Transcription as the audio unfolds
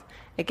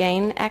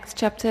Again, Acts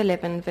chapter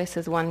 11,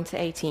 verses 1 to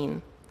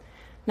 18.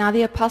 Now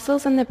the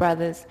apostles and the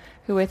brothers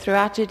who were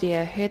throughout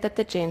Judea heard that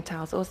the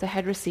Gentiles also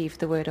had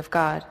received the word of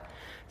God.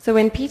 So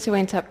when Peter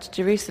went up to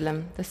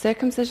Jerusalem, the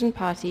circumcision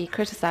party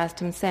criticized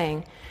him,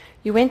 saying,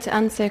 "You went to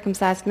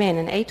uncircumcised men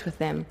and ate with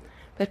them."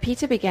 But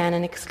Peter began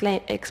and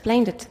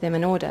explained it to them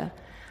in order.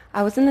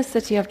 "I was in the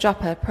city of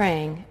Joppa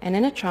praying, and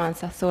in a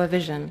trance I saw a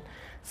vision,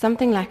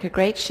 something like a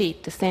great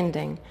sheet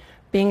descending,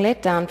 being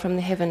let down from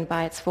the heaven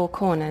by its four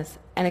corners,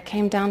 and it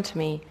came down to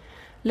me.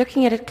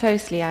 Looking at it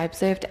closely, I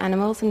observed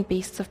animals and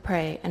beasts of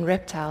prey, and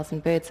reptiles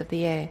and birds of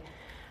the air.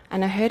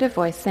 And I heard a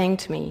voice saying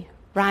to me,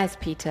 'Rise,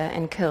 Peter,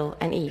 and kill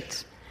and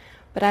eat.'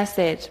 But I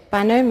said,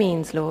 'By no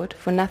means, Lord,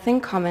 for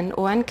nothing common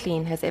or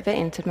unclean has ever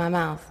entered my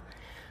mouth.'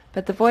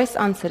 But the voice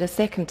answered a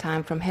second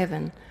time from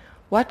heaven,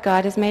 'What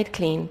God has made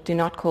clean, do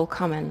not call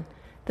common.'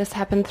 This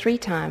happened 3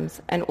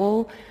 times, and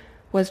all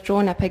was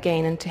drawn up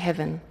again into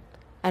heaven.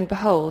 And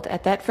behold,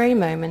 at that very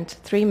moment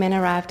 3 men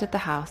arrived at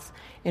the house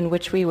in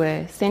which we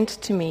were, sent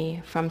to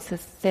me from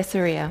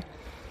Caesarea.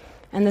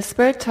 And the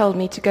Spirit told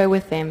me to go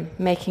with them,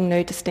 making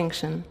no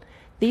distinction.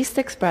 These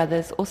 6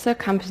 brothers also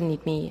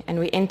accompanied me, and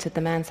we entered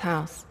the man's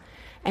house.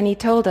 And he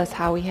told us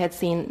how we had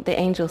seen the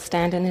angel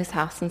stand in his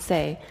house and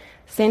say,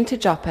 'Send to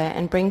Joppa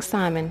and bring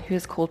Simon, who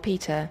is called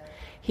Peter.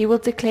 He will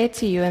declare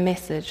to you a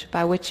message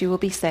by which you will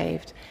be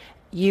saved,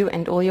 you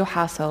and all your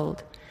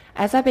household.'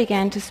 As I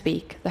began to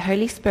speak, the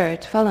Holy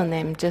Spirit fell on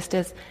them just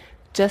as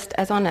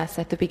on us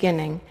at the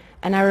beginning,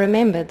 and I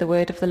remembered the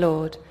word of the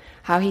Lord,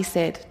 how he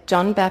said,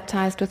 'John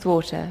baptized with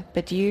water,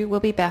 but you will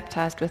be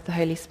baptized with the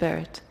Holy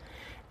Spirit.'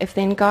 If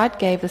then God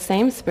gave the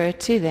same Spirit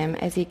to them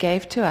as he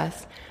gave to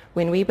us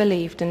when we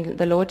believed in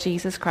the Lord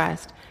Jesus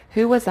Christ,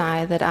 who was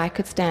I that I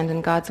could stand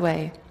in God's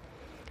way?"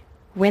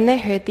 When they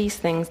heard these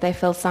things, they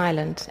fell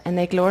silent, and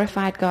they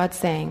glorified God,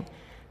 saying,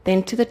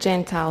 "Then to the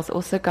Gentiles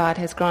also God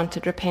has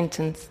granted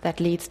repentance that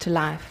leads to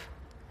life."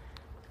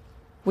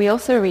 We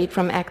also read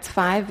from Acts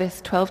 5,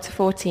 verse 12 to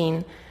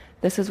 14.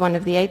 This is one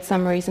of the 8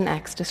 summaries in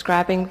Acts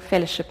describing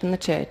fellowship in the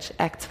church,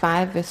 Acts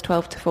 5, verse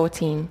 12 to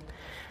 14.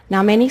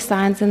 "Now many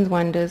signs and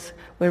wonders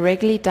were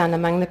regularly done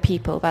among the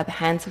people by the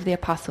hands of the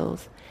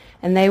apostles,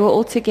 and they were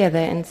all together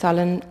in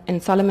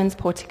Solomon's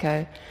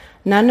portico.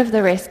 None of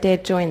the rest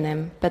dared join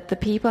them, but the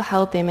people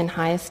held them in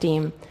high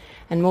esteem.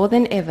 And more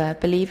than ever,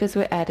 believers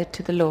were added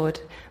to the Lord,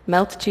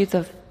 multitudes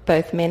of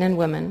both men and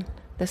women."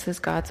 This is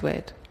God's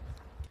word.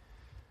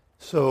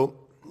 So,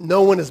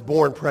 no one is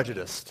born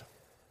prejudiced.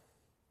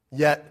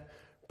 Yet,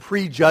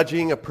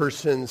 prejudging a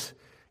person's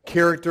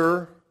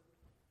character,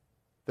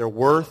 their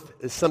worth,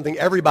 is something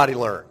everybody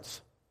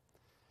learns.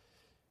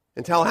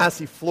 In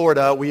Tallahassee,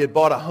 Florida, we had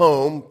bought a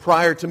home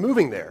prior to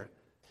moving there.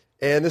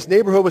 And this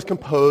neighborhood was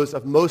composed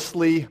of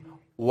mostly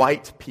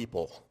white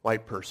people,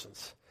 white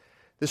persons.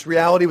 This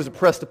reality was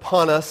impressed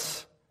upon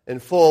us in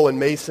full when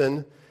Mason,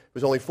 who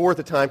was only 4 at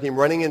the time, came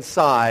running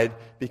inside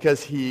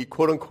because he,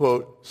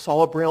 quote-unquote,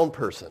 saw a brown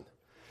person.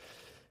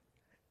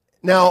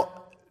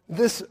 Now,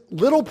 this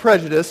little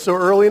prejudice so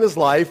early in his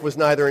life was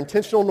neither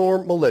intentional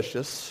nor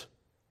malicious.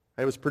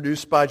 It was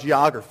produced by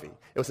geography.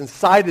 It was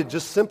incited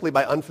just simply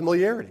by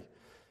unfamiliarity.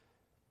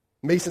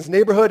 Mason's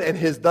neighborhood and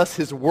thus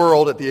his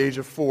world at the age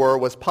of 4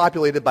 was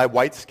populated by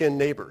white-skinned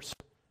neighbors,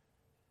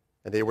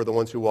 and they were the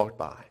ones who walked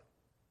by.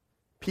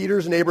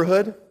 Peter's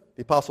neighborhood,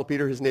 the Apostle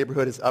Peter, his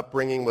neighborhood, his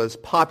upbringing was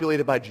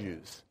populated by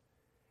Jews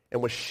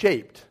and was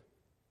shaped,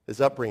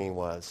 his upbringing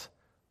was,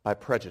 by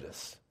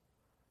prejudice,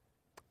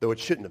 though it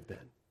shouldn't have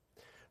been.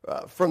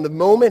 From the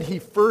moment he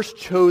first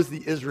chose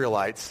the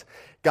Israelites,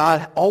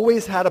 God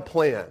always had a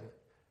plan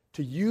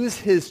to use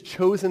his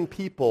chosen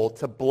people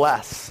to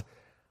bless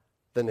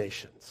the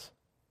nations.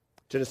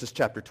 Genesis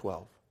chapter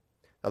 12.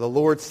 Now the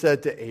Lord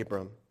said to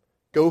Abram,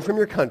 "Go from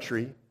your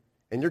country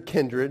and your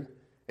kindred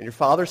and your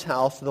father's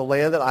house to the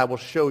land that I will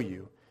show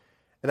you,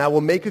 and I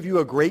will make of you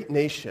a great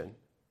nation,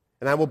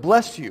 and I will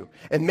bless you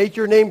and make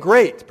your name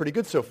great." Pretty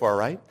good so far,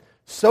 right?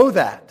 "So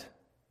that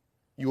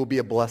you will be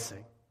a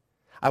blessing.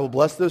 I will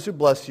bless those who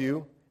bless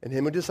you, and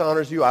him who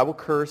dishonors you I will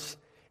curse,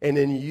 and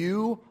in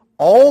you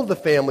all the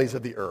families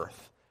of the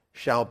earth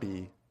shall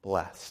be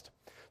blessed."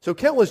 So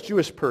countless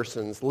Jewish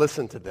persons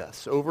listened to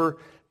this over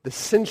the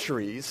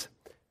centuries.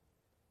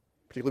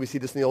 Particularly we see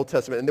this in the Old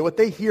Testament. And then what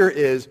they hear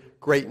is,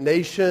 "Great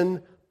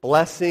nation,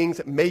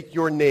 blessings, make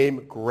your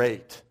name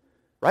great."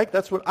 Right?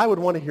 That's what I would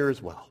want to hear as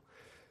well.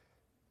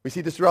 We see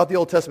this throughout the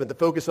Old Testament. The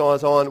focus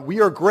is on, we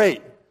are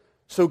great.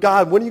 So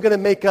God, when are you going to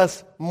make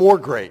us more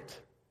great?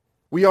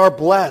 We are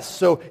blessed.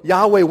 So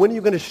Yahweh, when are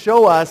you going to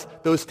show us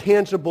those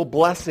tangible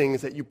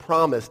blessings that you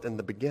promised in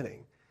the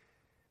beginning?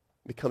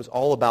 It becomes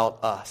all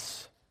about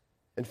us.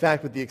 In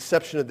fact, with the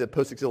exception of the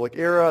post-exilic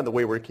era and the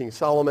wayward King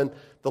Solomon,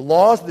 the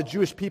laws the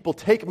Jewish people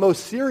take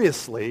most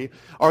seriously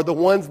are the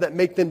ones that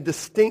make them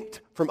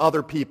distinct from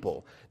other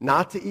people.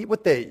 Not to eat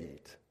what they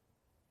eat.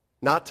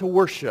 Not to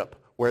worship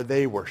where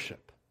they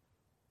worship.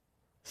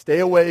 Stay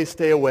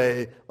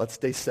away, let's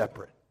stay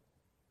separate.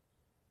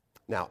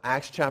 Now,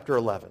 Acts chapter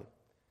 11.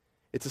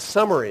 It's a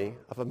summary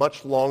of a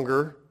much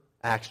longer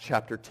Acts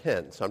chapter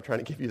 10. So I'm trying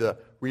to give you the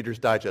Reader's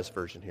Digest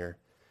version here.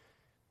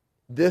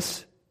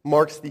 This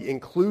marks the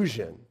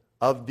inclusion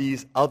of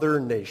these other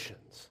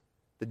nations,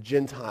 the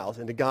Gentiles,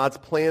 into God's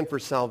plan for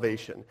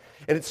salvation.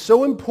 And it's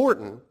so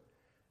important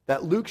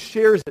that Luke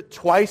shares it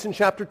twice in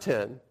chapter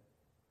 10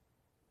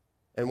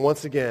 and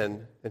once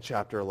again in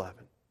chapter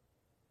 11.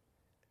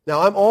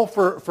 Now, I'm all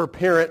for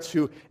parents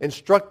who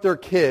instruct their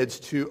kids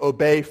to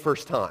obey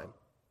first time.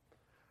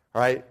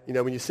 All right? You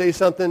know, when you say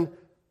something,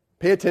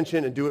 pay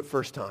attention and do it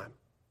first time.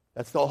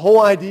 That's the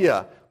whole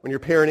idea when you're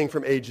parenting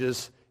from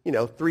ages,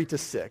 3 to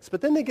 6.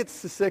 But then they get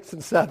to 6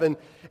 and 7,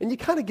 and you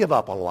kind of give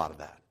up on a lot of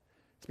that,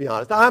 to be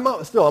honest. I'm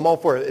all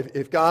for it.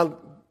 If God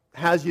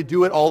has you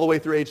do it all the way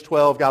through age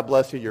 12, God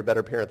bless you, you're a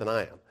better parent than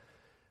I am.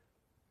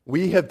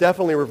 We have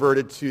definitely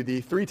reverted to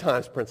the 3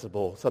 times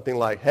principle, something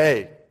like,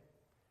 hey.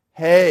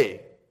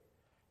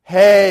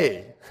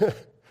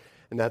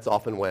 And that's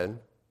often when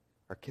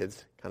our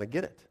kids kind of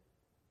get it.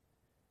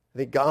 I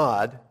think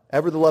God,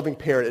 ever the loving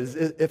parent, is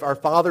if our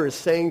Father is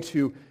saying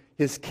to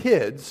his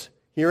kids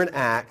here in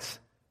Acts,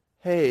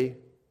 hey,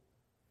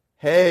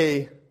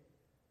 3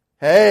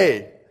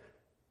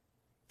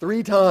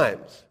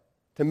 times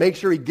to make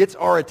sure he gets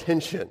our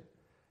attention,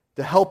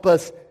 to help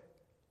us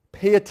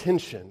pay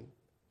attention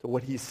to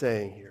what he's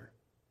saying here.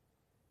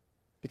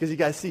 Because you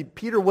guys see,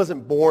 Peter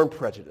wasn't born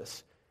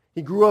prejudiced.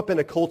 He grew up in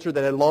a culture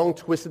that had long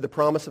twisted the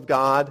promise of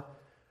God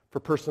for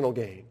personal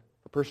gain,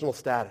 for personal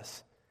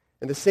status.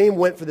 And the same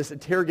went for this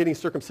interrogating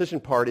circumcision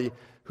party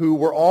who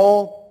were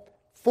all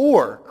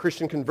for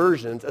Christian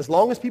conversions as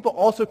long as people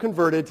also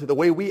converted to the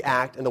way we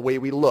act and the way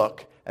we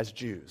look as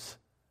Jews.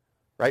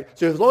 Right?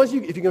 So as long as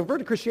if you convert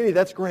to Christianity,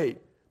 that's great.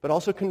 But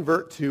also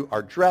convert to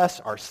our dress,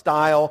 our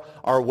style,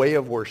 our way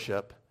of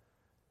worship.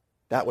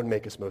 That would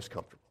make us most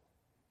comfortable.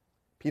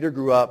 Peter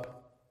grew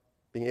up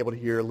being able to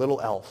hear little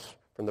else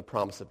from the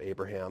promise of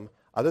Abraham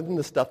other than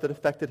the stuff that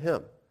affected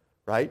him.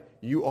 Right?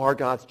 You are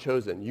God's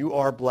chosen. You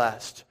are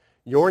blessed.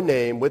 Your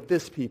name with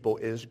this people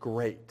is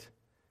great.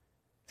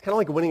 It's kind of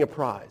like winning a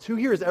prize. Who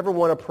here has ever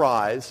won a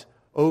prize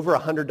over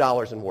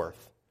 $100 in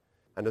worth?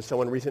 I know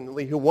someone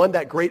recently who won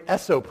that great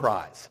Esso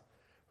prize,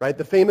 right?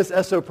 The famous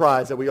Esso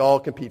prize that we all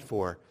compete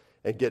for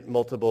and get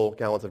multiple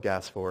gallons of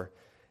gas for.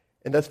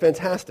 And that's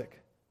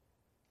fantastic.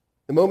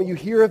 The moment you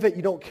hear of it,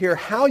 you don't care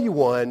how you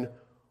won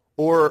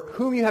or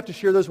whom you have to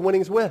share those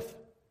winnings with.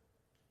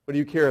 What do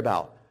you care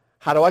about?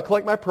 How do I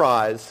collect my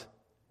prize,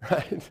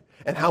 right?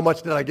 And how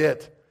much did I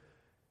get?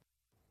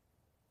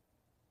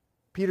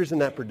 Peter's in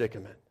that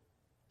predicament.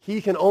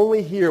 He can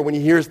only hear when he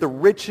hears the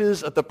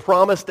riches of the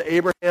promise to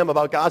Abraham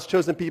about God's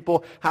chosen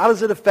people. How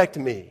does it affect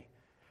me?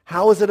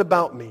 How is it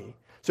about me?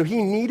 So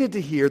he needed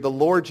to hear the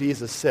Lord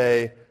Jesus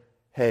say,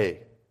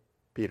 hey,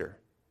 Peter,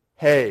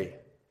 hey.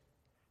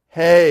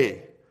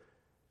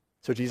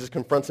 So Jesus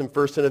confronts him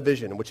first in a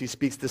vision in which he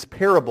speaks this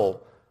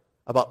parable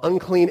about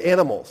unclean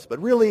animals.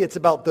 But really it's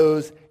about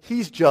those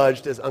he's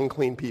judged as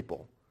unclean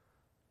people.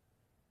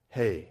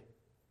 Hey,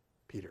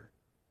 Peter.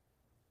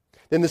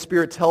 Then the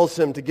Spirit tells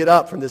him to get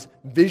up from this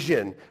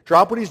vision,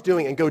 drop what he's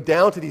doing, and go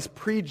down to these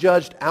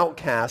prejudged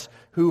outcasts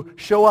who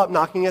show up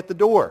knocking at the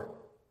door.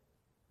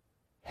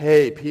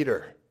 Hey,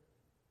 Peter.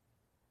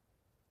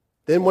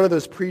 Then one of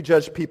those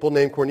prejudged people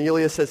named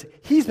Cornelius says,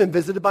 he's been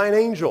visited by an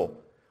angel,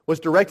 was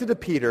directed to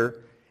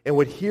Peter, and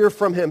would hear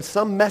from him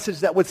some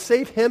message that would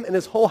save him and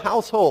his whole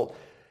household.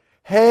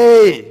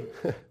 Hey,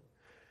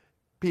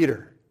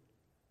 Peter,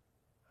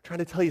 I'm trying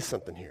to tell you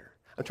something here.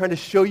 I'm trying to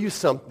show you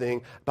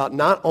something about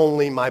not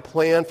only my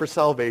plan for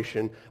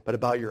salvation, but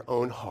about your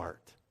own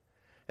heart.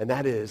 And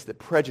that is that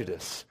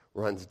prejudice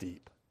runs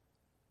deep.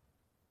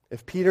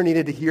 If Peter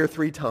needed to hear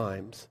 3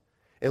 times,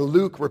 and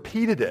Luke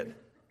repeated it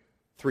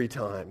 3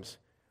 times,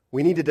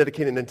 we need to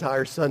dedicate an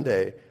entire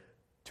Sunday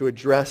to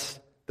address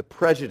the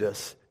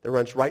prejudice that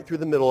runs right through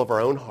the middle of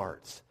our own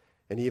hearts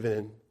and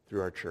even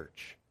through our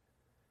church.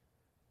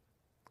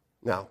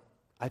 Now,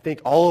 I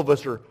think all of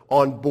us are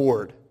on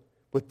board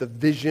with the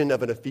vision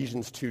of an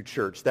Ephesians 2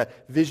 church,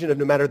 that vision of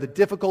no matter the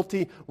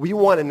difficulty, we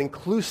want an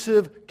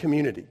inclusive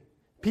community,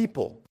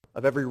 people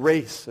of every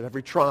race, of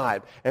every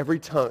tribe, every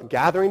tongue,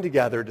 gathering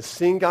together to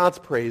sing God's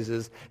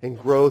praises and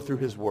grow through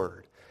his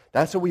word.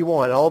 That's what we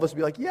want. And all of us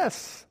be like,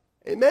 yes,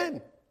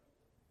 amen.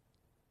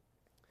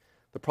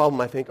 The problem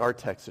I think our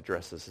text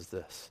addresses is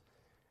this.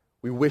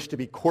 We wish to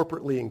be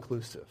corporately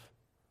inclusive,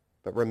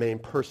 but remain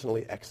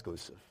personally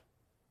exclusive.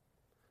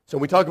 So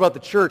when we talk about the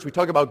church, we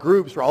talk about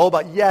groups, we're all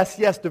about yes,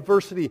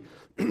 diversity,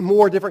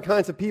 more different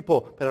kinds of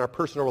people, but in our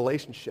personal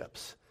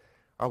relationships,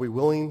 are we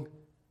willing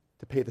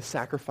to pay the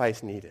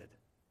sacrifice needed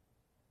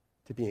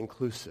to be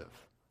inclusive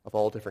of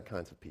all different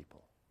kinds of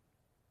people?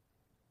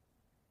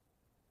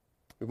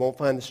 We won't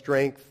find the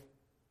strength,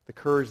 the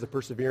courage, the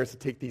perseverance to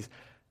take these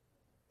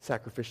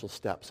sacrificial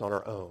steps on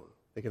our own.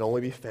 They can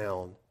only be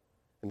found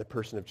in the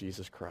person of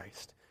Jesus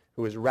Christ,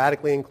 who is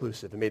radically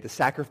inclusive and made the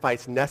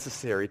sacrifice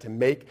necessary to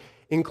make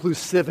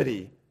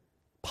inclusivity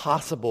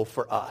possible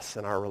for us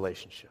in our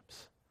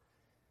relationships.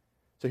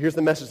 So here's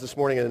the message this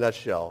morning in a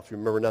nutshell. If you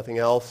remember nothing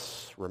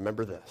else,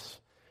 remember this.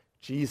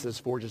 Jesus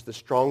forges the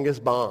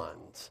strongest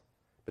bonds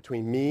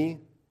between me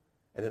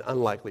and an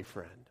unlikely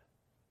friend.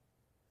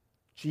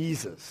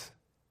 Jesus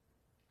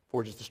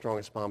forges the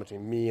strongest bond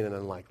between me and an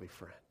unlikely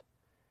friend.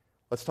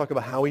 Let's talk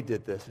about how he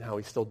did this and how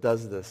he still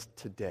does this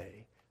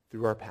today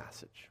through our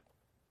passage,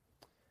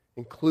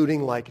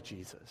 including like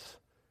Jesus.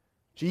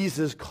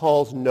 Jesus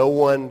calls no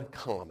one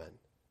common.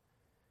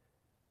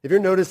 Have you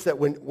ever noticed that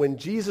when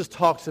Jesus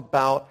talks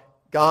about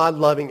God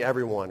loving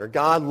everyone or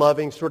God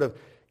loving sort of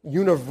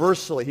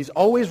universally, he's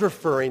always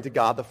referring to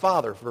God the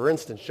Father. For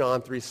instance,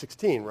 John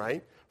 3:16,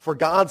 right? For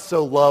God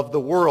so loved the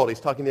world. He's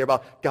talking there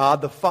about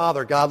God the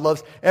Father. God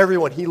loves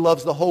everyone. He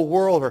loves the whole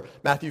world. Or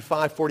Matthew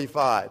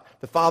 5:45,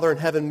 the Father in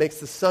heaven makes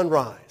the sun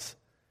rise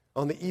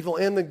on the evil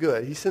and the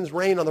good. He sends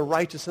rain on the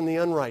righteous and the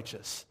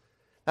unrighteous.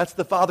 That's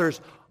the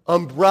Father's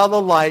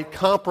umbrella-like,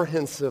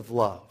 comprehensive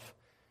love.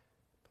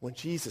 When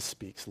Jesus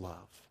speaks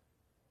love,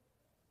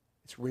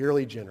 it's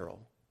rarely general,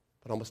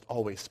 but almost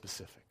always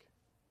specific.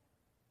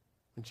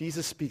 When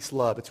Jesus speaks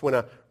love, it's when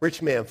a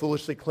rich man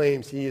foolishly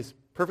claims he has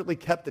perfectly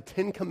kept the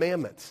 10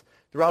 Commandments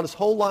throughout his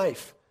whole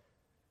life.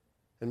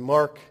 And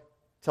Mark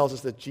tells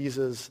us that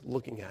Jesus,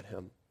 looking at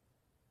him,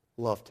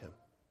 loved him.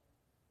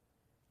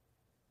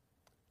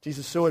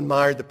 Jesus so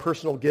admired the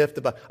personal gift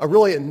of a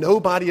really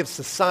nobody of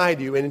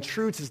society and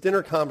intrudes his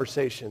dinner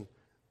conversation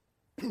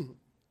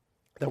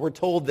that we're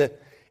told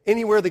that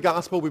anywhere the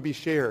gospel would be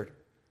shared,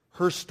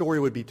 her story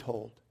would be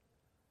told.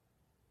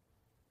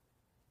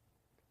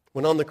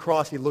 When on the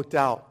cross he looked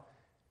out,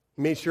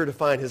 he made sure to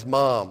find his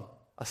mom,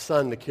 a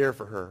son to care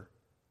for her,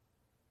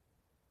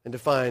 and to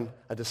find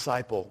a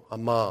disciple, a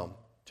mom,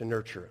 to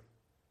nurture him.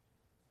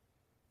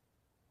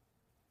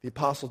 The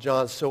Apostle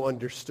John so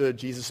understood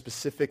Jesus'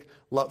 specific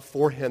love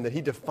for him that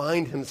he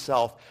defined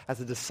himself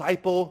as a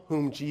disciple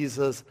whom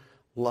Jesus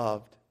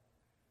loved.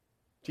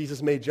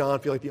 Jesus made John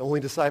feel like the only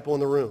disciple in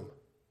the room.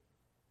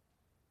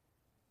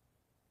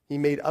 He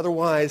made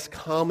otherwise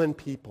common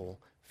people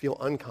feel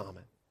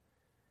uncommon.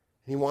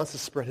 And he wants to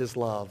spread his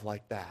love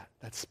like that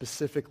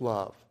specific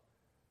love,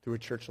 through a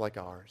church like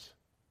ours.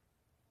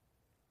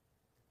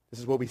 This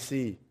is what we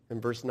see in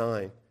verse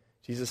 9.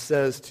 Jesus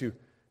says to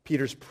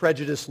Peter's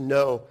prejudice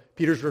no,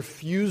 Peter's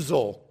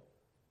refusal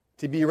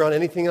to be around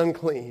anything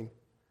unclean.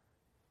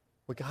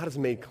 What God has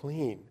made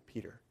clean,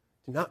 Peter,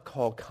 do not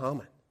call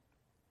common.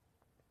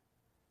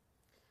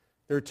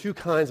 There are two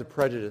kinds of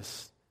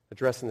prejudice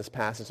addressed in this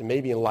passage, and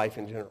maybe in life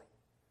in general.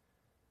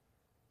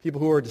 People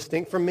who are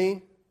distinct from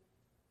me,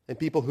 and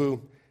people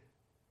who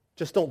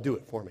just don't do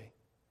it for me.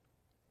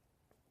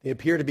 They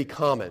appear to be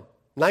common.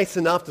 Nice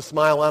enough to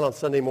smile out on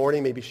Sunday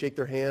morning, maybe shake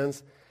their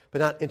hands, but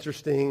not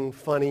interesting,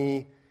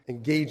 funny,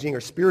 engaging,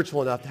 or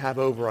spiritual enough to have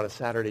over on a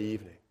Saturday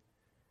evening.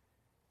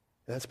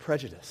 And that's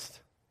prejudiced.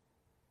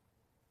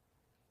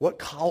 What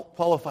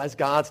qualifies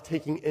God's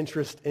taking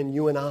interest in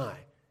you and I,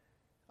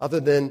 other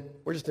than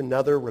we're just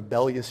another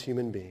rebellious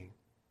human being?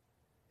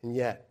 And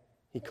yet,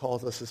 he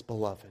calls us his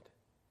beloved.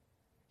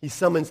 He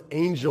summons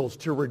angels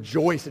to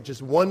rejoice at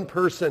just one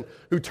person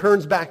who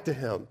turns back to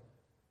him.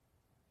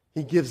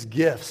 He gives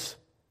gifts,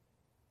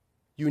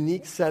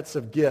 unique sets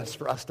of gifts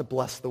for us to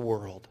bless the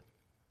world.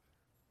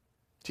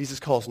 Jesus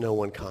calls no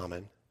one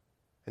common,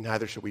 and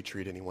neither should we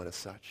treat anyone as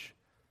such.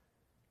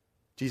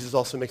 Jesus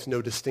also makes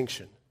no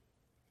distinction.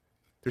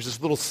 There's this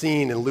little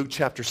scene in Luke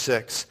chapter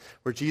 6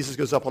 where Jesus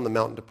goes up on the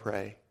mountain to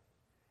pray.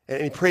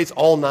 And he prays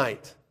all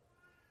night.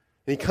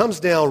 And he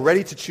comes down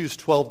ready to choose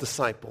 12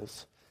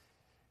 disciples.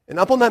 And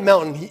up on that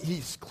mountain,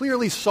 he's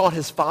clearly sought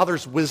his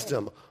Father's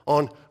wisdom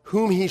on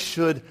whom he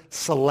should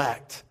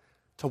select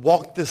to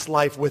walk this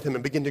life with him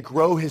and begin to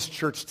grow his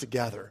church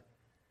together.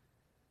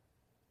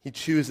 He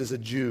chooses a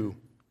Jew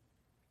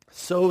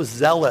so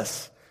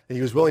zealous that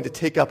he was willing to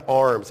take up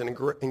arms and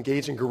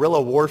engage in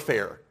guerrilla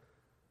warfare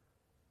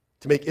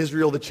to make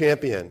Israel the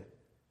champion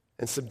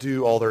and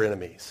subdue all their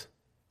enemies.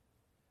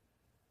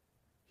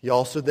 He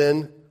also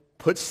then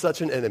puts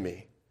such an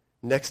enemy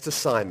next to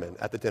Simon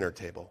at the dinner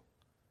table,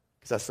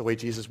 because that's the way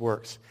Jesus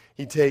works.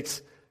 He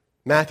takes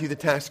Matthew the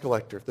tax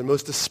collector, the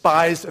most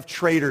despised of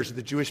traitors of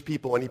the Jewish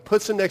people, and he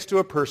puts him next to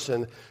a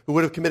person who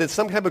would have committed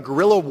some kind of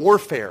guerrilla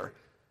warfare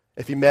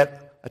if he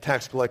met a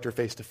tax collector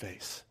face to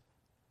face.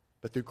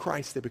 But through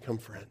Christ, they become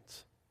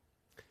friends.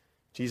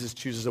 Jesus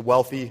chooses a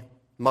wealthy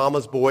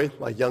mama's boy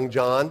like young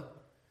John,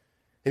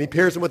 and he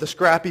pairs him with a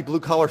scrappy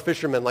blue-collar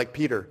fisherman like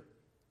Peter,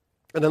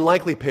 an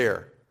unlikely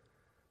pair.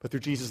 But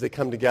through Jesus, they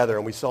come together,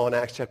 and we saw in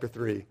Acts chapter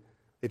 3,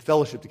 they'd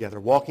fellowship together,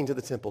 walking to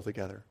the temple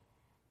together.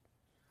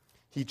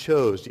 He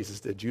chose, Jesus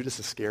did, Judas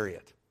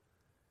Iscariot.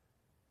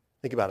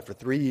 Think about it. For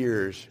 3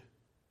 years,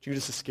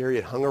 Judas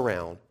Iscariot hung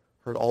around,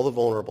 heard all the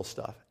vulnerable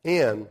stuff,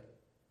 and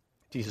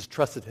Jesus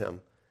trusted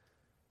him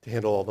to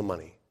handle all the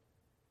money.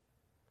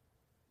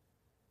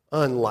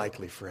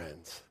 Unlikely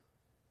friends.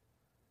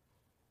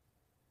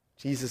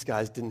 Jesus,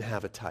 guys, didn't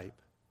have a type.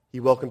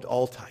 He welcomed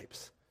all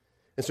types.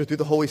 And so through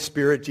the Holy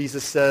Spirit,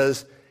 Jesus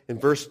says in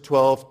verse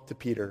 12 to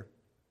Peter,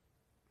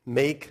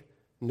 make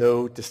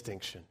no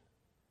distinction.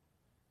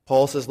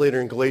 Paul says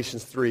later in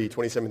Galatians 3,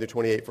 27 through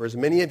 28, for as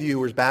many of you who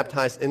were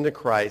baptized into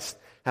Christ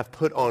have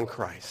put on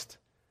Christ.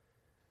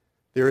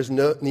 There is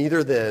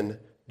neither then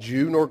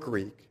Jew nor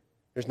Greek,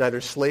 There's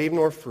neither slave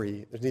nor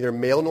free. There's neither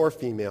male nor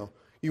female.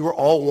 You are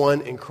all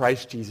one in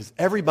Christ Jesus.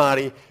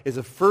 Everybody is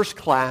a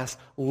first-class,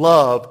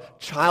 loved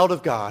child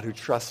of God who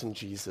trusts in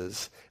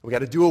Jesus. We've got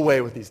to do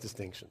away with these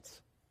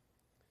distinctions.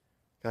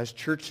 Guys,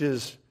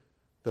 churches,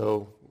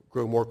 though,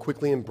 grow more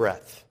quickly in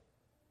breadth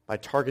by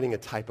targeting a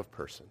type of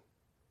person.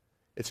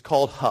 It's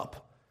called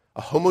HUP,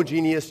 a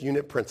homogeneous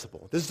unit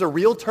principle. This is a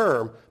real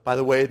term, by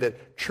the way,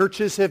 that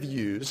churches have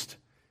used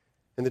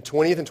in the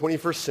 20th and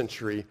 21st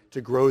century to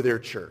grow their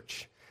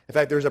church. In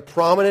fact, there's a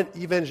prominent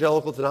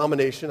evangelical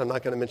denomination, I'm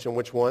not going to mention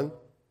which one,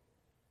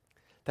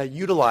 that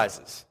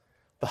utilizes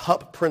the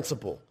HUP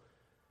principle.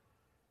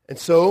 And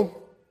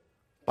so,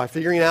 by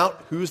figuring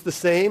out who's the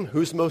same,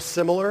 who's most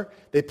similar,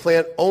 they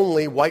plant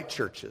only white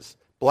churches,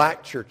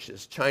 black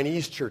churches,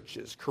 Chinese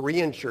churches,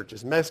 Korean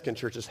churches, Mexican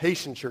churches,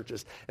 Haitian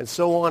churches, and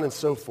so on and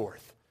so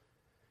forth.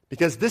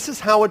 Because this is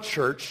how a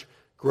church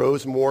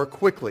grows more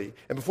quickly.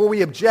 And before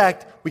we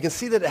object, we can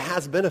see that it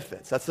has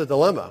benefits. That's the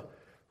dilemma,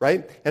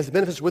 right? It has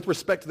benefits with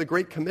respect to the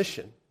Great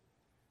Commission.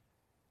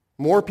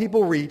 More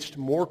people reached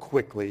more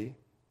quickly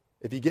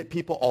if you get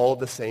people all of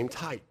the same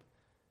type.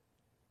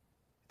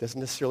 It doesn't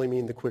necessarily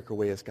mean the quicker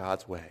way is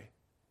God's way,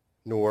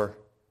 nor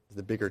is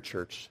the bigger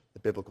church the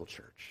biblical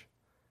church.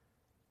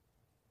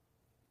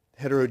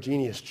 The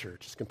heterogeneous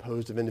church is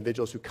composed of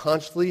individuals who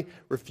consciously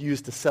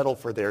refuse to settle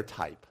for their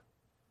type.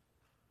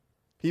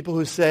 People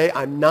who say,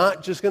 I'm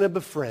not just going to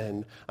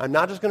befriend, I'm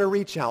not just going to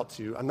reach out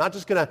to, I'm not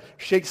just going to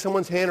shake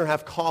someone's hand or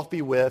have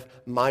coffee with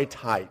my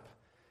type,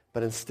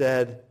 but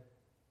instead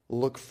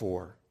look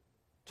for,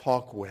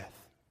 talk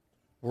with,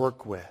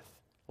 work with,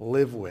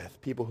 live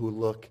with people who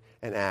look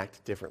and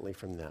act differently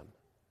from them.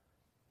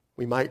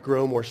 We might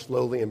grow more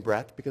slowly in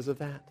breadth because of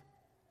that,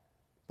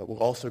 but we'll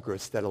also grow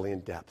steadily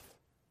in depth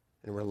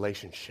in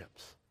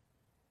relationships.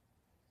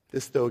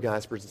 This, though,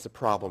 guys, presents a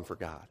problem for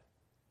God.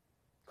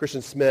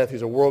 Christian Smith,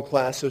 who's a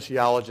world-class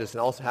sociologist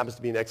and also happens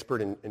to be an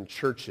expert in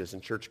churches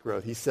and church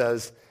growth, he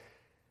says,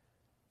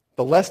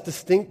 the less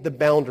distinct the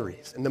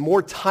boundaries and the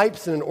more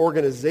types in an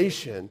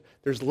organization,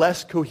 there's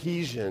less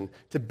cohesion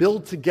to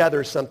build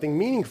together something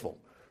meaningful,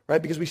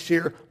 right? Because we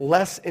share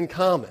less in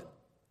common.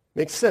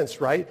 Makes sense,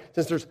 right?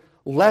 Since there's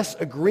less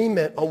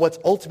agreement on what's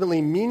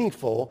ultimately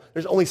meaningful,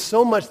 there's only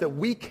so much that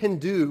we can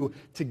do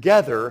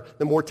together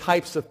the more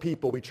types of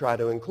people we try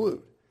to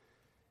include.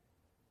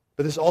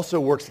 But this also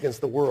works against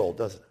the world,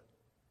 doesn't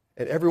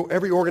it? And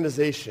every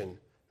organization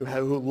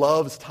who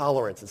loves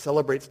tolerance and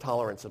celebrates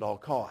tolerance at all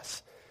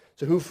costs.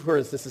 So who, for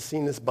instance, has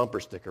seen this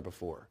bumper sticker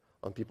before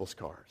on people's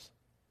cars?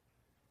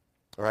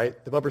 All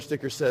right? The bumper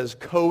sticker says,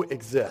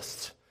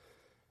 coexist.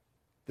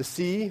 The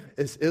C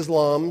is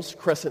Islam's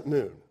crescent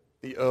moon.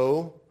 The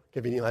O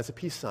conveniently has a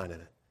peace sign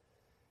in it.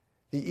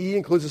 The E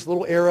includes this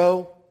little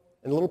arrow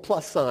and a little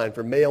plus sign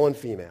for male and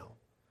female.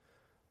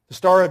 The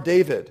Star of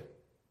David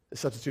is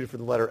substituted for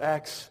the letter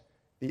X.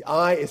 The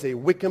I is a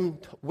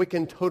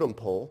Wiccan totem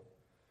pole.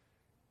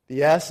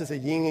 The S is a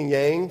yin and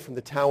yang from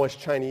the Taoist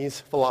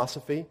Chinese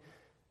philosophy.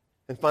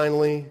 And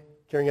finally,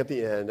 carrying at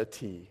the end, a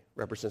T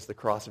represents the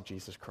cross of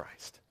Jesus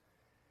Christ.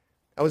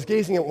 I was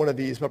gazing at one of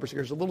these bumper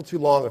stickers a little too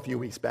long a few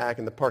weeks back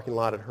in the parking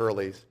lot at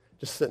Hurley's,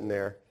 just sitting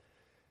there,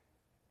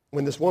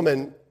 when this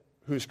woman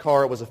whose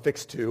car it was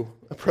affixed to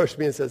approached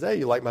me and says, hey,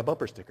 you like my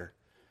bumper sticker?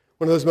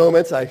 One of those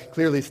moments I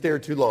clearly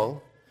stared too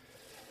long.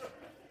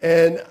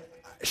 And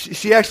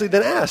she actually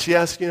then asked,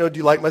 do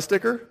you like my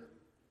sticker?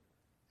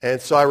 And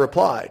so I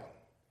replied,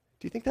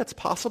 do you think that's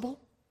possible?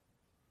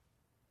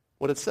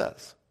 What it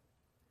says.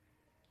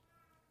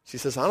 She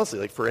says, honestly,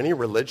 like for any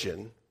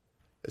religion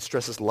that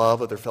stresses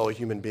love of their fellow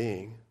human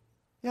being,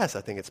 yes,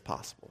 I think it's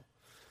possible.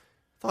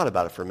 I thought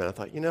about it for a minute.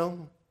 I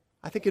thought,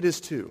 I think it is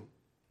too.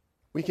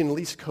 We can at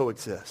least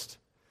coexist.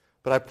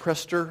 But I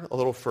pressed her a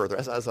little further,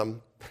 as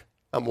I'm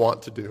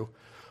wont to do.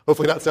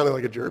 Hopefully not sounding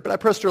like a jerk, but I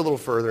pressed her a little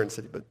further and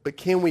said, but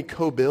can we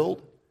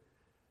co-build,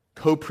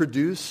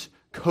 co-produce,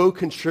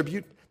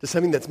 co-contribute to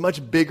something that's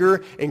much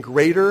bigger and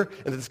greater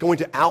and that's going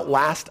to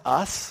outlast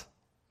us?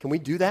 Can we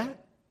do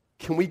that?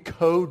 Can we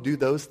co-do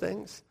those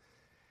things?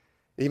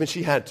 Even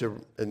she had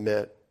to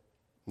admit,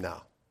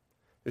 no.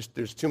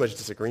 There's too much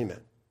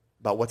disagreement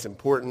about what's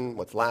important,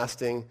 what's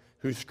lasting,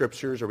 whose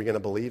scriptures are we going to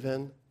believe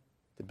in.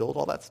 To build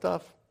all that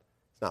stuff,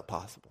 it's not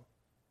possible.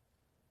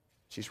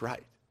 She's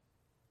right.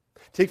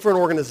 Take for an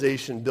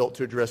organization built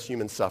to address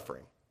human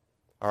suffering,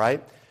 all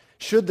right?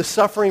 Should the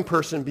suffering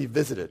person be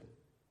visited,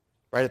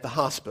 right, at the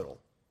hospital?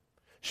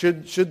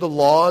 Should the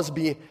laws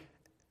be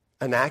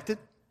enacted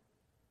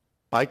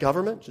by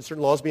government? Should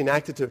certain laws be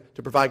enacted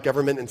to provide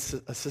government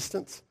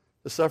assistance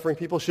to suffering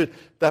people? Should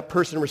that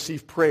person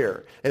receive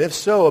prayer? And if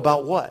so,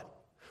 about what?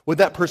 Would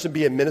that person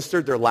be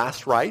administered their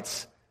last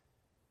rites?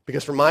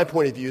 Because from my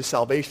point of view,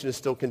 salvation is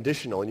still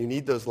conditional, and you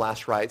need those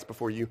last rites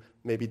before you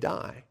maybe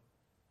die.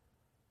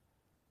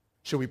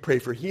 Should we pray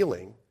for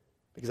healing?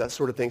 Because that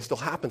sort of thing still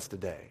happens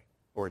today,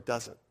 or it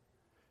doesn't.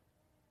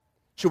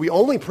 Should we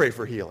only pray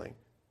for healing?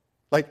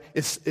 Like,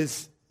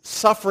 is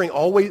suffering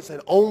always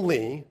and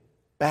only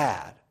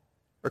bad?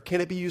 Or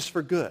can it be used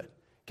for good?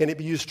 Can it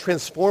be used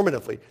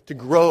transformatively to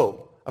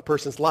grow a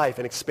person's life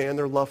and expand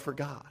their love for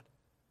God?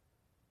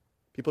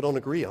 People don't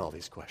agree on all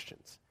these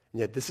questions. And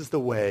yet this is the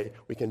way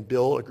we can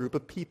build a group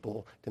of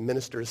people to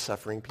minister to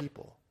suffering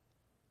people.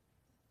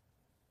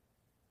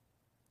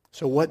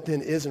 So what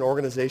then is an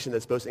organization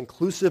that's both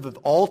inclusive of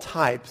all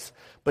types,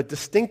 but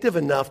distinctive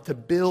enough to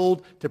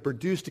build, to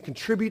produce, to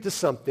contribute to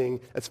something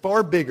that's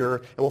far bigger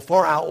and will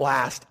far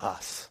outlast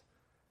us?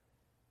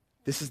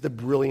 This is the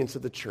brilliance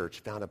of the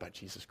church founded by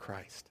Jesus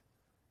Christ.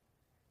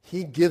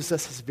 He gives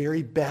us his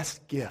very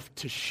best gift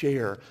to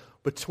share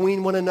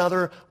between one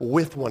another,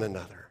 with one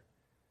another.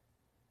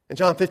 In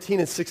John 15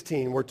 and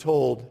 16,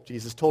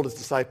 Jesus told his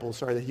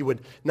disciples, that he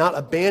would not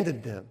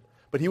abandon them,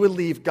 but he would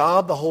leave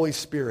God the Holy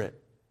Spirit.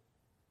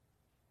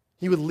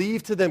 He would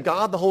leave to them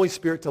God the Holy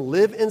Spirit to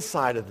live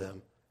inside of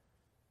them,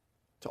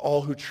 to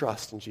all who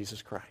trust in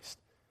Jesus Christ.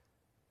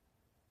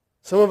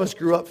 Some of us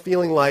grew up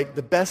feeling like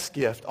the best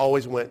gift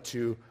always went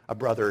to a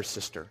brother or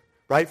sister,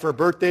 right? For a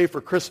birthday,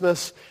 for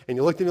Christmas, and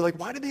you looked at me like,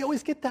 why did they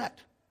always get that?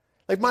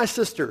 Like my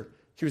sister,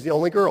 she was the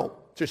only girl,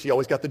 so she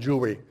always got the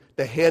jewelry.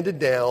 They handed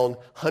down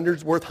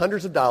worth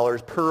hundreds of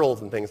dollars,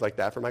 pearls and things like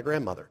that for my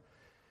grandmother.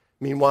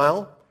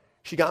 Meanwhile,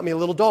 she got me a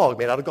little dog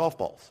made out of golf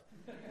balls.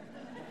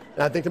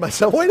 And I think to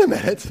myself, wait a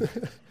minute.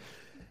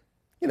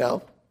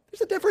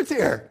 There's a difference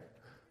here.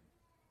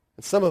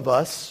 And some of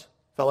us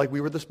felt like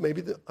we were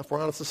if we're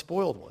honest, the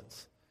spoiled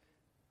ones.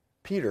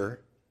 Peter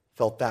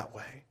felt that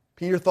way.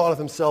 Peter thought of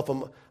himself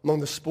among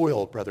the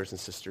spoiled brothers and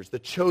sisters, the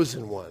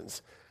chosen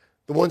ones,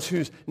 the ones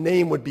whose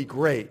name would be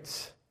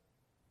great.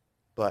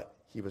 But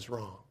he was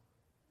wrong.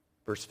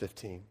 Verse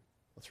 15.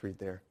 Let's read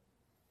there.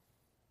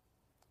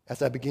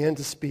 As I began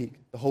to speak,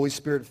 the Holy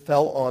Spirit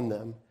fell on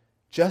them,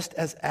 just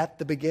as at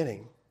the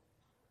beginning.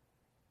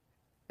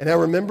 And I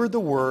remembered the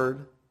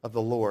word of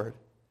the Lord,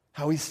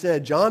 how he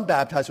said, John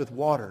baptized with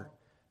water,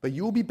 but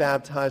you will be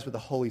baptized with the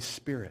Holy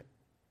Spirit.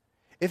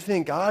 If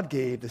then God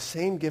gave the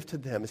same gift to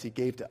them as he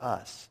gave to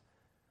us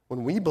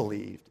when we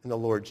believed in the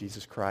Lord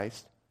Jesus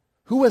Christ,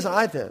 who was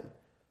I then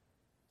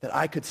that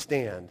I could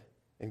stand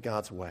in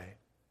God's way?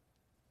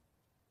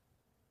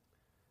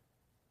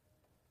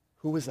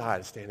 Who was I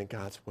to stand in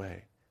God's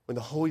way when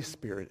the Holy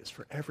Spirit is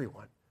for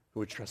everyone who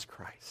would trust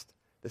Christ?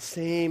 The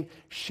same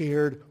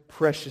shared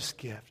precious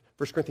gift.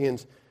 1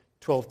 Corinthians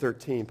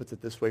 12:13 puts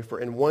it this way, for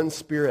in one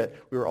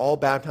Spirit we were all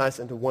baptized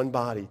into one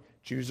body,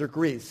 Jews or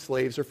Greeks,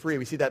 slaves or free.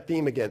 We see that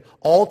theme again.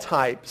 All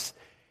types,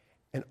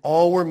 and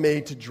all were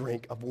made to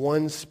drink of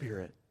one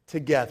Spirit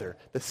together,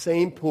 the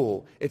same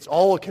pool. It's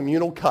all a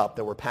communal cup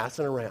that we're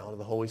passing around of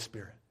the Holy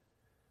Spirit.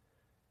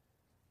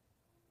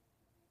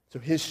 So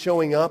his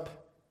showing up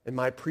in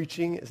my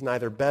preaching is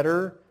neither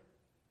better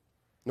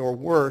nor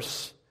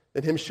worse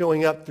than him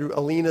showing up through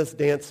Alina's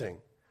dancing,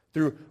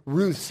 through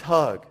Ruth's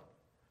hug,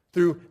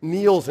 through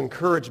Neil's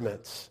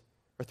encouragements,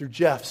 or through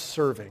Jeff's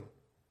serving.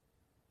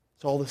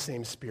 It's all the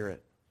same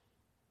Spirit,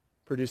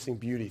 producing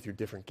beauty through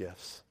different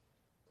gifts.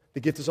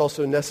 The gift is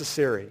also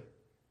necessary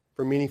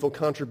for meaningful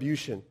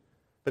contribution,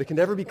 but it can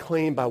never be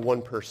claimed by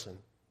one person.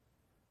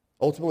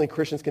 Ultimately,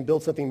 Christians can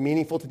build something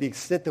meaningful to the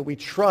extent that we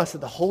trust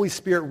that the Holy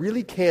Spirit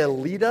really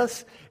can lead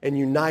us and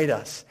unite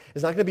us.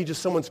 It's not going to be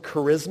just someone's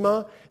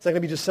charisma. It's not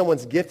going to be just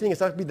someone's gifting.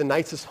 It's not going to be the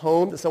nicest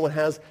home that someone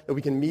has that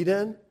we can meet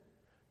in,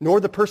 nor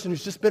the person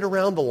who's just been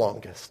around the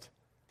longest.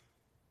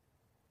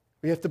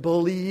 We have to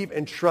believe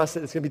and trust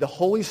that it's going to be the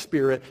Holy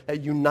Spirit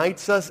that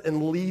unites us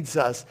and leads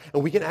us,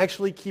 and we can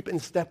actually keep in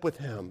step with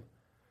him.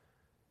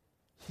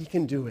 He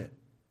can do it.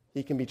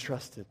 He can be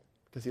trusted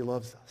because he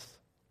loves us.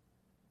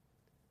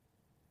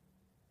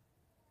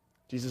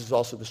 Jesus is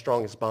also the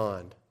strongest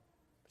bond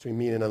between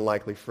me and an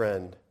unlikely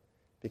friend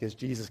because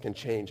Jesus can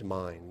change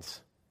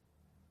minds.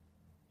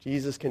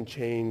 Jesus can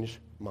change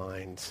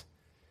minds.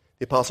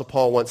 The Apostle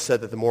Paul once said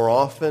that the more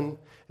often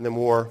and the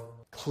more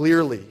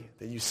clearly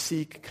that you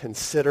seek,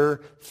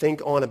 consider,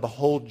 think on, and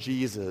behold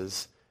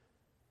Jesus,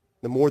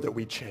 the more that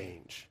we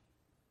change.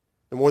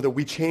 The more that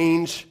we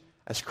change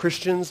as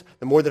Christians,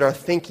 the more that our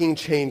thinking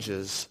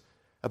changes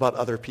about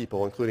other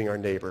people, including our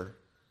neighbor.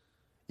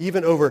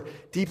 Even over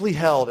deeply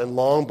held and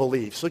long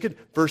beliefs. Look at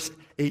verse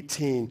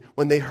 18.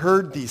 When they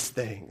heard these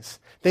things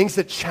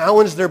that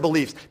challenged their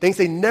beliefs, things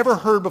they never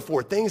heard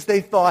before, things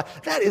they thought,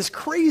 that is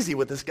crazy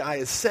what this guy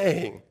is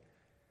saying.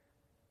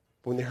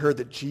 But when they heard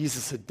that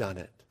Jesus had done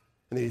it,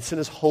 and that he sent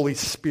his Holy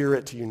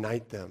Spirit to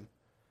unite them,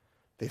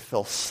 they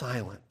fell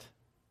silent.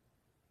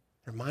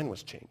 Their mind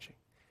was changing.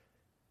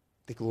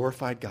 They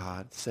glorified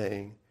God,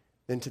 saying,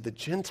 then to the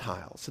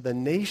Gentiles, to the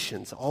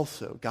nations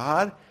also,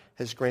 God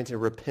has granted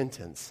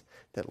repentance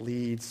that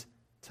leads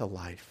to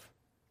life.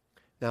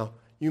 Now,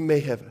 you may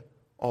have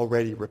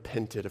already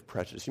repented of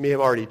prejudice. You may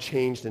have already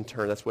changed in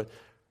turn. That's what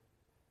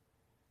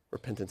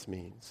repentance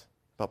means,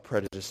 about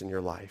prejudice in your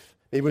life.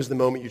 Maybe it was the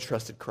moment you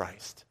trusted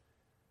Christ.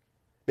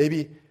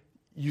 Maybe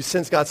you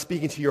sense God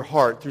speaking to your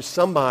heart through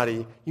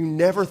somebody you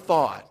never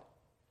thought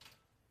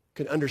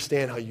could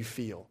understand how you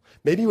feel.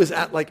 Maybe it was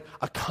at like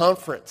a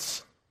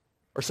conference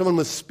or someone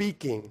was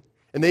speaking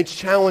and they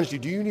challenged you.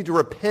 Do you need to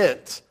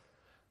repent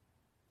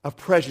of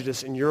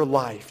prejudice in your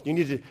life? You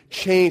need to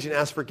change and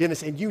ask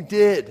forgiveness, and you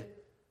did.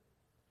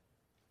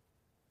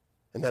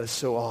 And that is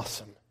so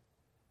awesome.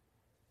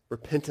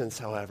 Repentance,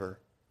 however,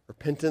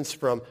 repentance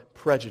from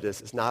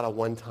prejudice is not a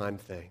one-time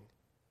thing.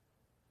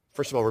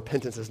 First of all,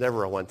 repentance is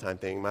never a one-time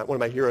thing. One of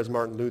my heroes,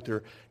 Martin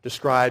Luther,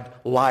 described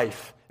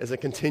life as a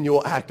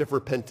continual act of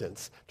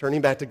repentance,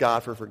 turning back to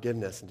God for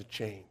forgiveness and to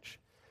change.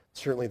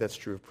 Certainly that's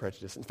true of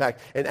prejudice. In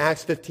fact, in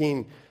Acts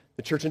 15,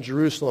 the church in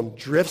Jerusalem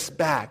drifts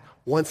back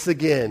once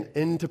again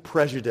into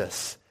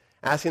prejudice,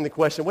 asking the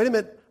question, wait a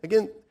minute,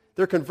 again,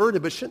 they're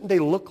converted, but shouldn't they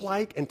look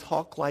like and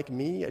talk like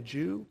me, a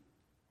Jew?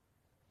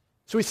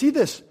 So we see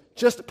this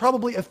just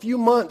probably a few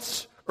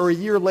months or a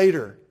year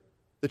later.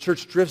 The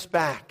church drifts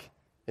back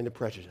into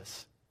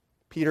prejudice.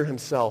 Peter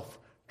himself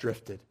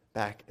drifted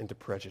back into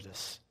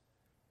prejudice.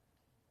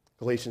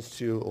 Galatians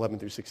 2:11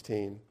 through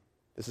 16.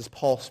 This is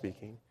Paul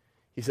speaking.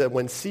 He said,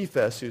 when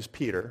Cephas, who's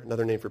Peter,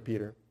 another name for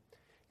Peter,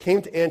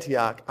 came to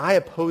Antioch, I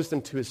opposed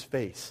him to his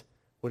face.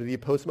 What did he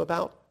oppose him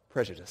about?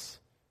 Prejudice.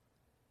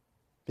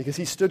 Because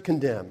he stood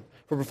condemned.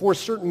 For before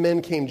certain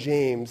men came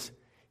James,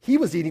 he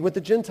was eating with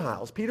the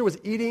Gentiles. Peter was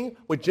eating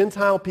with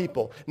Gentile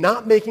people,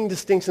 not making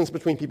distinctions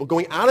between people,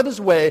 going out of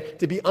his way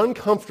to be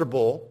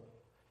uncomfortable,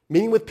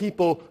 meeting with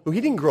people who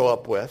he didn't grow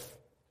up with,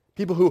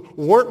 people who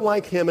weren't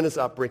like him in his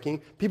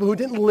upbringing, people who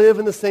didn't live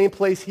in the same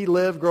place he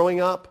lived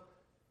growing up,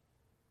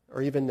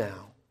 or even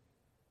now.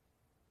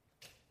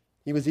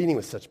 He was eating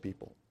with such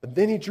people. But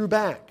then he drew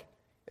back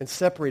and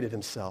separated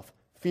himself,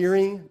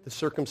 fearing the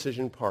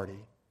circumcision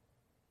party.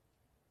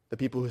 The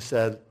people who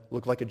said,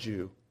 look like a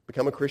Jew.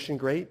 Become a Christian,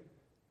 great,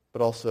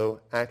 but also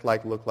act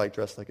like, look like,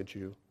 dress like a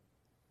Jew.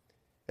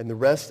 And the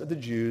rest of the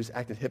Jews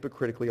acted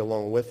hypocritically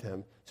along with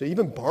him. So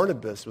even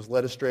Barnabas was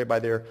led astray by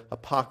their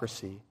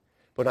hypocrisy.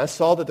 But when I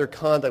saw that their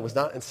conduct was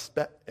not in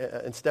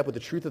step with the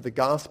truth of the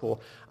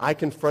gospel, I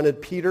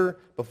confronted Peter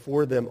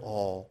before them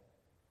all.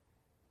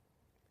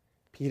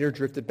 Peter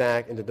drifted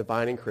back into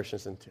dividing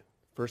Christians into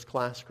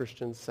first-class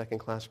Christians,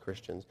 second-class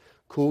Christians,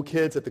 cool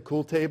kids at the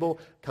cool table,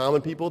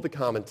 common people at the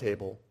common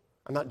table.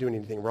 I'm not doing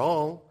anything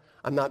wrong.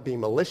 I'm not being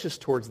malicious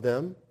towards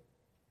them.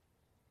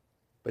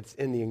 But it's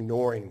in the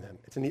ignoring them.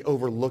 It's in the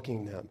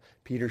overlooking them.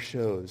 Peter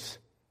shows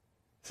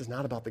this is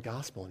not about the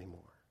gospel anymore.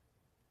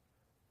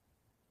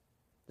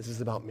 This is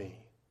about me.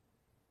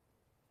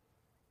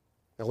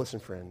 Now listen,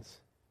 friends.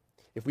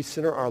 If we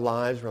center our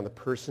lives around the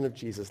person of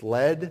Jesus,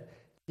 led,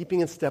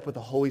 keeping in step with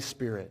the Holy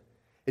Spirit,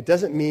 it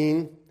doesn't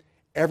mean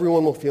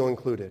everyone will feel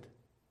included.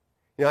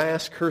 You know, I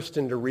asked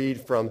Kirsten to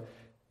read from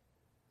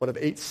one of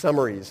 8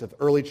 summaries of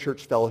early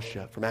church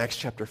fellowship from Acts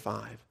chapter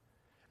 5.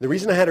 The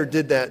reason I had her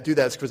do that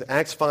is because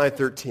Acts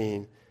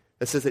 5:13,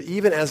 that says that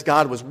even as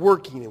God was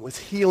working and was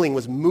healing,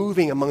 was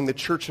moving among the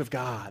church of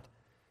God,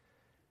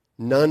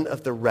 none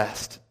of the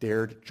rest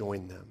dared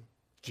join them.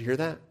 Did you hear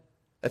that?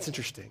 That's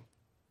interesting.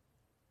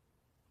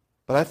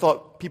 But I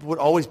thought people would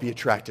always be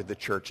attracted to the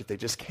church if they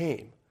just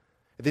came,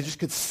 if they just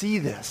could see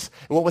this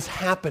and what was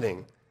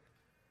happening.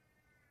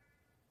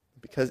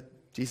 Because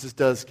Jesus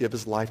does give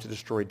his life to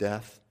destroy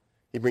death.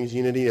 He brings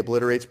unity,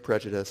 obliterates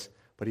prejudice,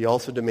 but he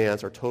also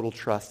demands our total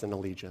trust and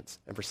allegiance.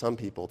 And for some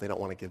people, they don't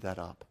want to give that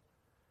up.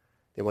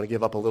 They want to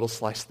give up a little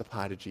slice of the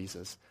pie to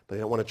Jesus, but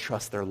they don't want to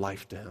trust their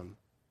life to him.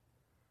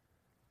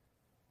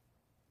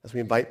 As we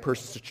invite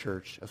persons to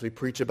church, as we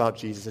preach about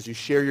Jesus, as you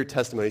share your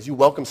testimony, as you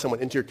welcome someone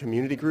into your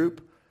community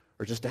group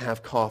or just to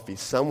have coffee,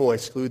 some will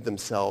exclude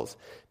themselves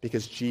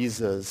because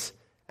Jesus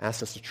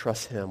asks us to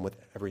trust him with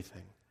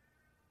everything.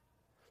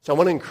 So I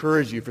want to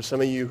encourage you, for some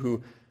of you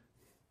who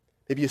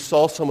maybe you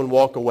saw someone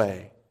walk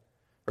away,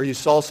 or you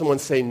saw someone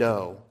say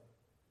no,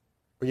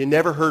 or you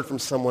never heard from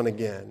someone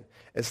again.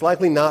 It's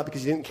likely not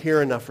because you didn't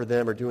care enough for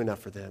them or do enough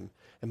for them.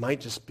 It might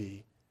just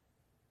be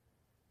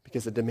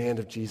because the demand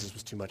of Jesus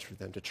was too much for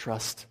them to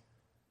trust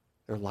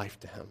their life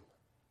to him.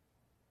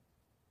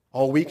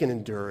 All we can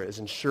endure is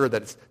ensure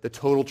that it's the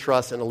total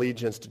trust and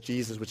allegiance to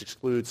Jesus which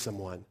excludes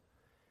someone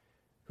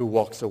who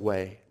walks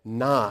away,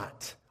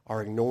 not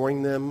our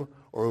ignoring them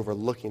or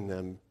overlooking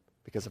them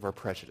because of our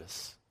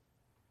prejudice,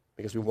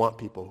 because we want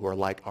people who are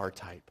like our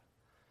type.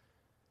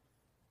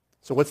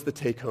 So what's the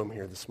take-home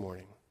here this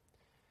morning?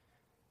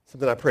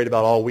 Something I prayed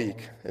about all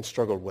week and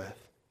struggled with.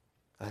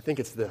 I think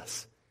it's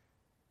this.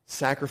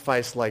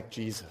 Sacrifice like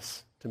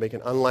Jesus to make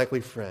an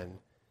unlikely friend,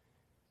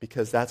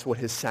 because that's what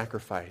his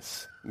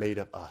sacrifice made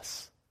of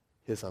us,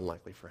 his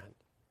unlikely friend.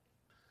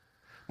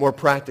 More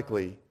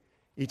practically,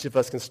 each of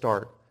us can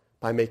start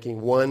by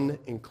making one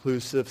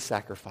inclusive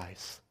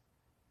sacrifice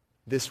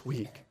this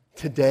week,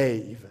 today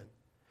even,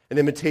 an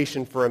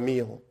invitation for a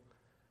meal,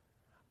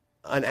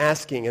 an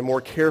asking and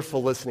more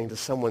careful listening to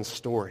someone's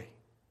story.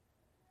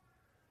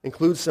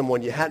 Include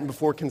someone you hadn't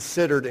before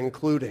considered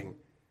including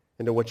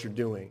into what you're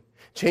doing.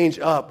 Change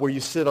up where you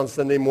sit on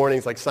Sunday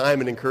mornings like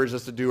Simon encouraged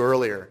us to do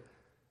earlier.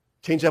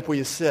 Change up where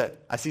you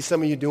sit. I see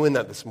some of you doing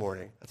that this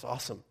morning. That's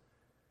awesome.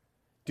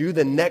 Do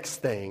the next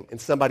thing in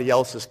somebody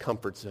else's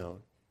comfort zone,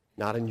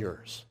 not in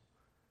yours.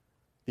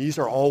 These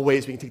are all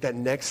ways we can take that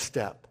next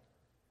step,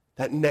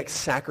 that next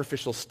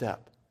sacrificial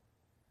step,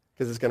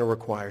 because it's going to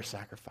require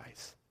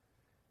sacrifice.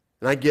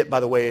 And I get, by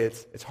the way,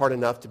 it's hard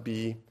enough to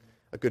be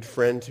a good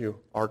friend to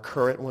our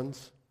current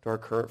ones, to our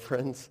current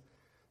friends.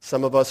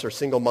 Some of us are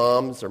single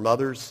moms or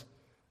mothers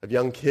of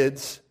young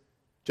kids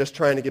just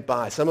trying to get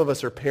by. Some of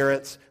us are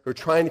parents who are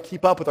trying to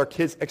keep up with our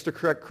kids'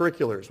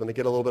 extracurriculars when they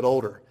get a little bit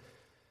older.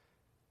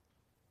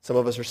 Some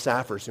of us are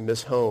staffers who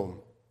miss home,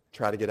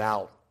 try to get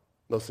out,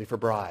 mostly for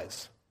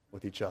braais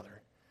with each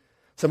other.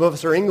 Some of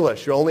us are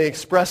English who only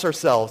express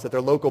ourselves at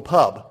their local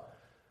pub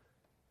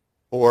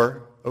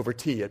or over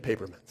tea at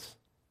Paperman's.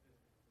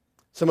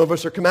 Some of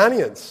us are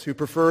Caymanians who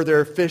prefer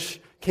their fish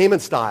Cayman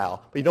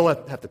style, but you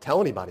don't have to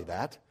tell anybody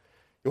that.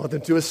 You want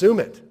them to assume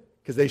it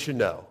because they should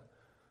know,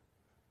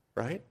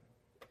 right?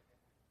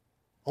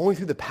 Only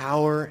through the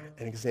power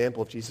and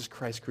example of Jesus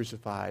Christ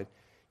crucified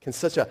can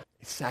such a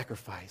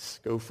sacrifice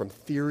go from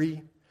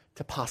theory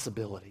to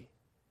possibility.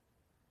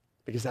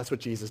 Because that's what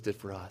Jesus did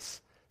for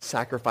us,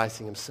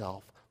 sacrificing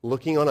himself,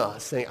 looking on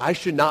us, saying, I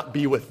should not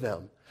be with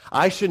them.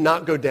 I should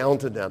not go down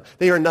to them.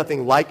 They are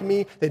nothing like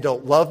me. They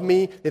don't love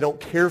me. They don't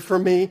care for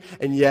me.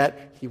 And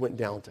yet, he went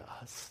down to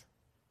us,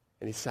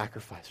 and he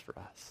sacrificed for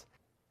us.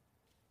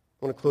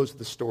 I want to close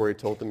with a story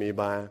told to me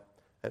by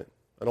an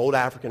old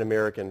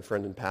African-American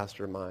friend and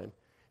pastor of mine.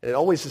 And it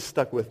always has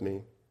stuck with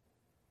me.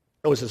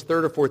 It was his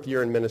third or fourth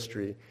year in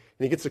ministry, and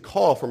he gets a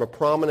call from a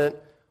prominent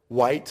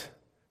white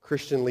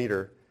Christian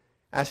leader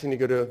asking to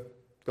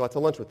go out to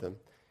lunch with him.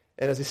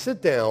 And as they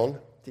sit down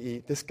to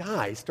eat, this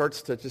guy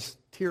starts to just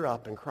tear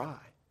up and cry.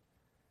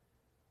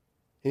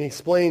 And he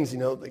explains,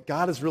 that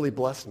God has really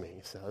blessed me,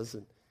 he says.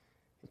 And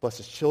he blessed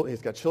his children.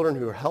 He's got children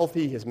who are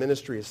healthy. His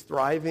ministry is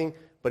thriving.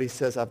 But he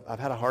says, I've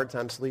had a hard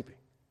time sleeping.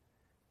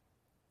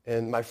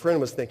 And my friend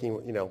was thinking,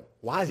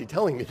 why is he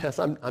telling me this?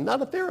 I'm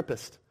not a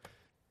therapist.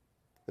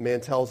 The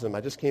man tells him,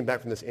 I just came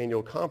back from this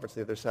annual conference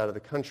on the other side of the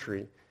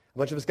country. A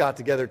bunch of us got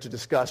together to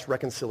discuss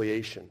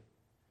reconciliation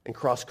and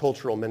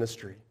cross-cultural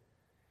ministry.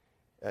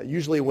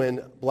 Usually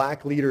when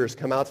black leaders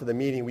come out to the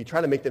meeting, we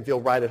try to make them feel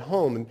right at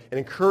home and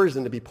encourage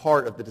them to be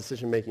part of the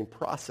decision-making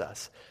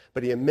process.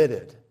 But he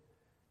admitted,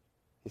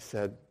 he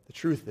said, the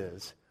truth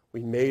is,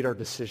 we made our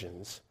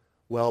decisions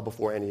well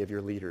before any of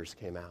your leaders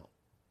came out.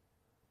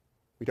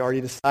 We'd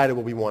already decided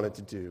what we wanted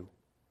to do.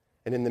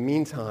 And in the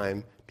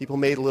meantime, people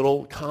made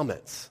little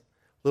comments,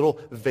 little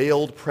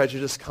veiled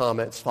prejudice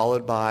comments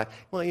followed by,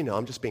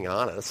 I'm just being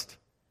honest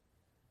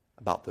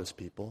about those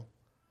people.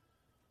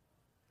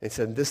 And he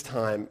said, this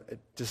time, it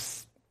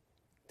just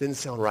didn't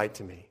sound right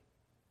to me.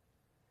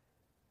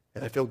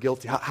 And I feel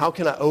guilty. How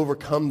can I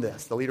overcome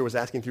this? The leader was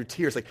asking through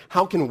tears,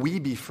 how can we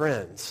be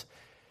friends?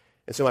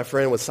 And so my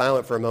friend was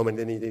silent for a moment,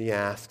 and then he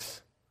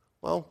asks,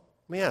 well,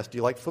 let me ask, do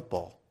you like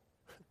football?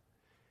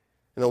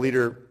 And the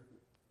leader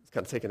is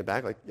kind of taken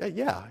aback,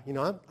 yeah,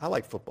 I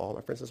like football.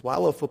 My friend says, well, I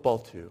love football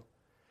too.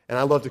 And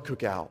I love to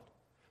cook out.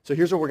 So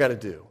here's what we're going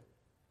to do.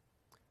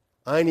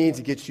 I need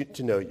to get you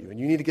to know you, and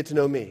you need to get to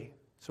know me.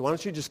 So why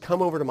don't you just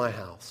come over to my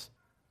house?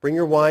 Bring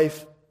your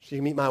wife. She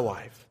can meet my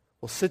wife.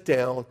 We'll sit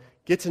down,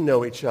 get to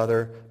know each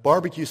other,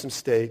 barbecue some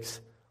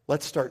steaks.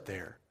 Let's start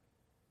there.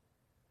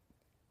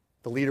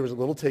 The leader was a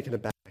little taken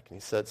aback, and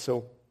he said,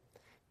 so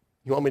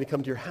you want me to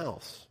come to your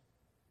house?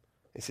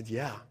 He said,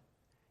 yeah.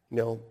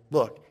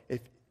 Look,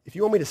 if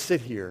you want me to sit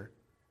here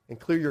and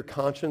clear your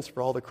conscience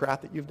for all the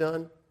crap that you've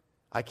done,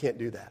 I can't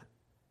do that.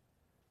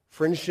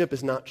 Friendship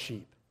is not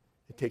cheap.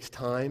 It takes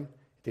time,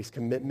 it takes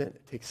commitment,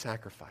 it takes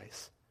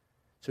sacrifice.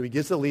 So he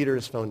gives the leader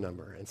his phone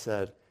number and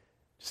said,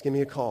 just give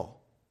me a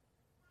call.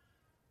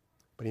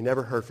 But he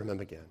never heard from him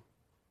again.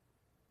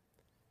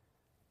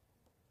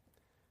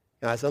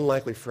 Guys,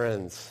 unlikely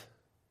friends,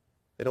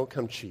 they don't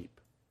come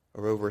cheap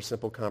or over a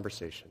simple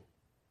conversation.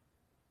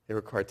 They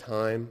require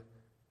time,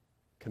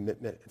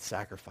 commitment, and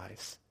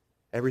sacrifice.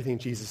 Everything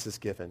Jesus has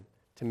given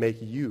to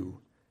make you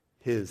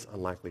his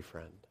unlikely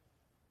friend.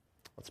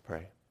 Let's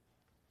pray.